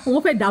fẹ́ gbà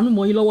wọ́n fẹ́ dànù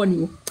mọ́ yín lọ́wọ́ ni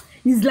o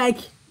it's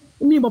like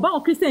mi ìmọ̀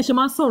báwọn Christian ṣe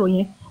máa ń sọ̀rọ̀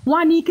yẹn wọ́n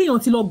á ní kéèyàn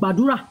ti lọ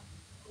gbàdúrà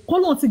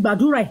kọ́lọ́n ti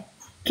gbàdúrà ẹ̀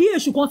kí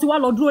èṣù kan ti wá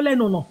lọ dúró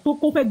lẹ́nu ọ̀nà tó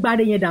kó fẹ́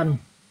gbáre yẹn dànù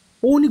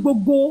òun ni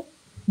gbogbo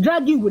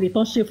dragging wèrè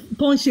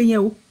tó ń ṣe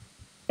yẹn o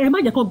ẹ má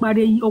jẹ́ kó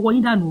gbáre ọwọ́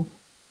yín dànù o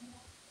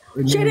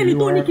ṣé ẹni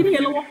tó ní kíní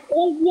yẹn lọ́wọ́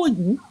ó wò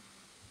yín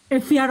ẹ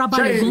fi ara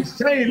balẹ̀ gan.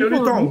 sẹ́yìn lórí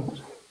tán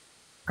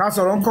ká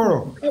sọ̀rọ̀ ń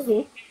kọ̀rọ̀.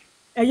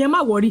 ẹ̀yẹ má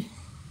wọrí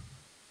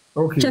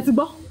ṣe ti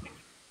gbọ́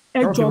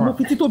ẹ jọ mo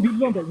fi títóbi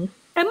lọ́bẹ̀ yín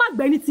ẹ má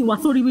gbẹ́ ní tiwa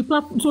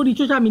sórí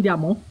social media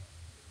mọ́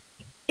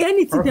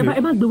ẹni tí tẹ bá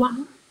ẹ má gbé wá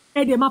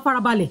ẹ dẹ̀ má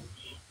farabalẹ̀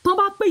tán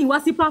bá pè yín wá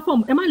sí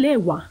platform ẹ má lẹ́ẹ̀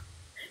wá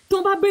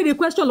tán bá béèrè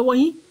question lọ́wọ́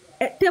yín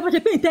tẹ́ bá ṣe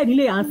pé ìtẹ́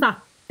nílé answer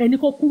ẹni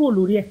kó kúrò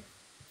lórí ẹ̀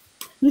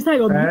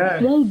nísàyọ̀ bí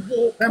wọ́n ń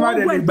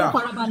gbọ́ ẹ̀ tó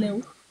farabalẹ̀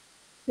o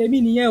èmi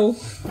nìyẹn o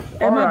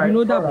ẹ má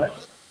bínú dàbọ̀.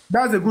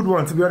 That's a good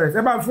one to be honest.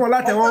 Ẹ bá fún ọ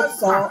látẹ̀wọ́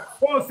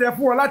ó ṣe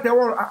fún ọ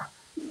látẹ̀wọ́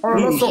ọ̀rọ̀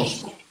lọ́sọ̀.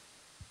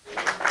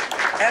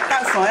 Ẹ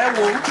káàsán ẹ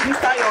wo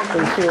Mr. Yomi.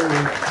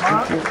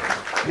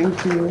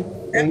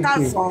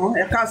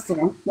 Ẹ káàsán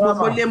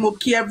gbogbo lé mo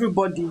kí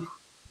everybody.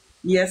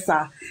 Yes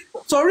sir.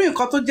 Torí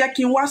nǹkan tó jẹ́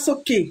kí n wá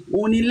sókè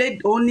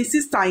òun ni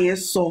sísà yẹn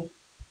sọ.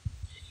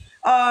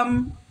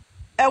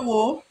 Ẹ wo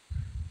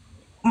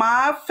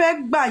màá fẹ́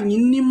gbà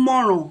yín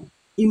nímọ̀ràn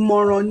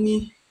ìmọ̀ràn ni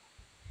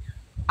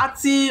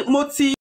àti mo ti